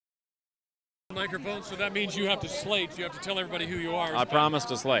Microphone, so that means you have to slate. You have to tell everybody who you are. I promise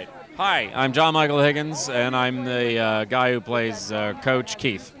to slate. Hi, I'm John Michael Higgins, and I'm the guy who plays Coach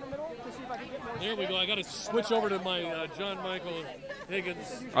Keith. There we go. I got to switch over to my John Michael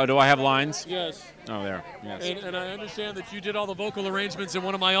Higgins. Oh, do I have lines? Yes. Oh, there. Yes. And I understand that you did all the vocal arrangements in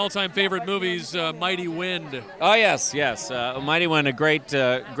one of my all-time favorite movies, Mighty Wind. Oh, yes, yes. Mighty Wind, a great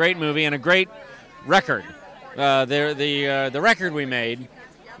movie and a great record. The record we made,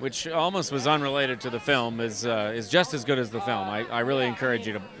 which almost was unrelated to the film, is just as good as the film. I really encourage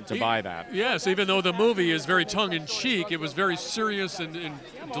you to buy that. Yes, even though the movie is very tongue-in-cheek, it was very serious and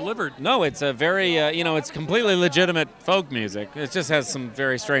delivered. No, it's a very, it's completely legitimate folk music. It just has some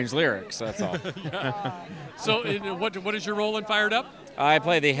very strange lyrics, that's all. So what is your role in Fired Up? I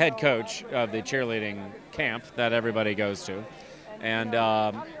play the head coach of the cheerleading camp that everybody goes to. And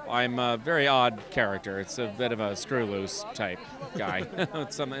I'm a very odd character. It's a bit of a screw-loose type guy.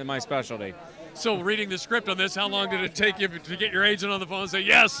 It's my specialty. So reading the script on this, how long did it take you to get your agent on the phone and say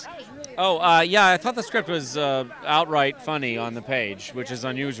yes? Oh, yeah, I thought the script was outright funny on the page, which is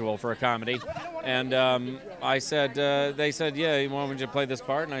unusual for a comedy. And I said, they said, yeah, you want me to play this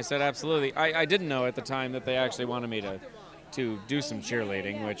part? And I said, absolutely. I didn't know at the time that they actually wanted me to do some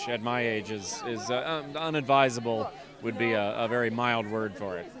cheerleading, which at my age is unadvisable. Would be a very mild word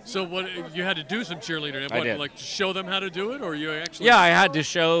for it. So what, you had to do some cheerleading? I did. Like show them how to do it, or you actually? Yeah, I had to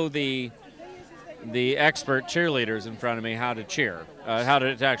show the expert cheerleaders in front of me how to cheer, how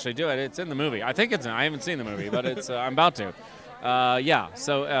to actually do it. It's in the movie. I think I haven't seen the movie, but it's I'm about to. Yeah.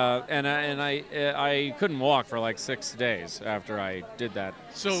 So and I couldn't walk for like 6 days after I did that.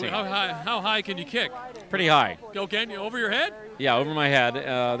 So scene. how high can you kick? Pretty high. Go, can you over your head? Yeah, over my head.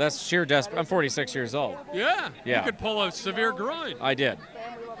 That's sheer desperate. I'm 46 years old. Yeah. Yeah. You could pull a severe groin. I did.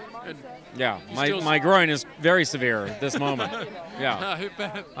 And yeah, my groin is very severe at this moment. Yeah.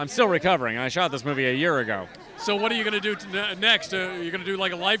 I'm still recovering. I shot this movie a year ago. So what are you going to do next? You're going to do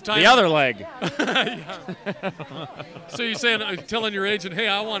like a Lifetime? The other leg. So you're saying, telling your agent, hey,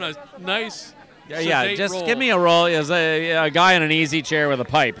 I want a nice yeah, just role. give me a role as a guy in an easy chair with a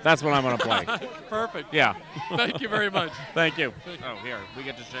pipe. That's what I'm going to play. Perfect. Yeah. Thank you very much. Thank you. Oh, here, we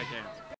get to shake hands.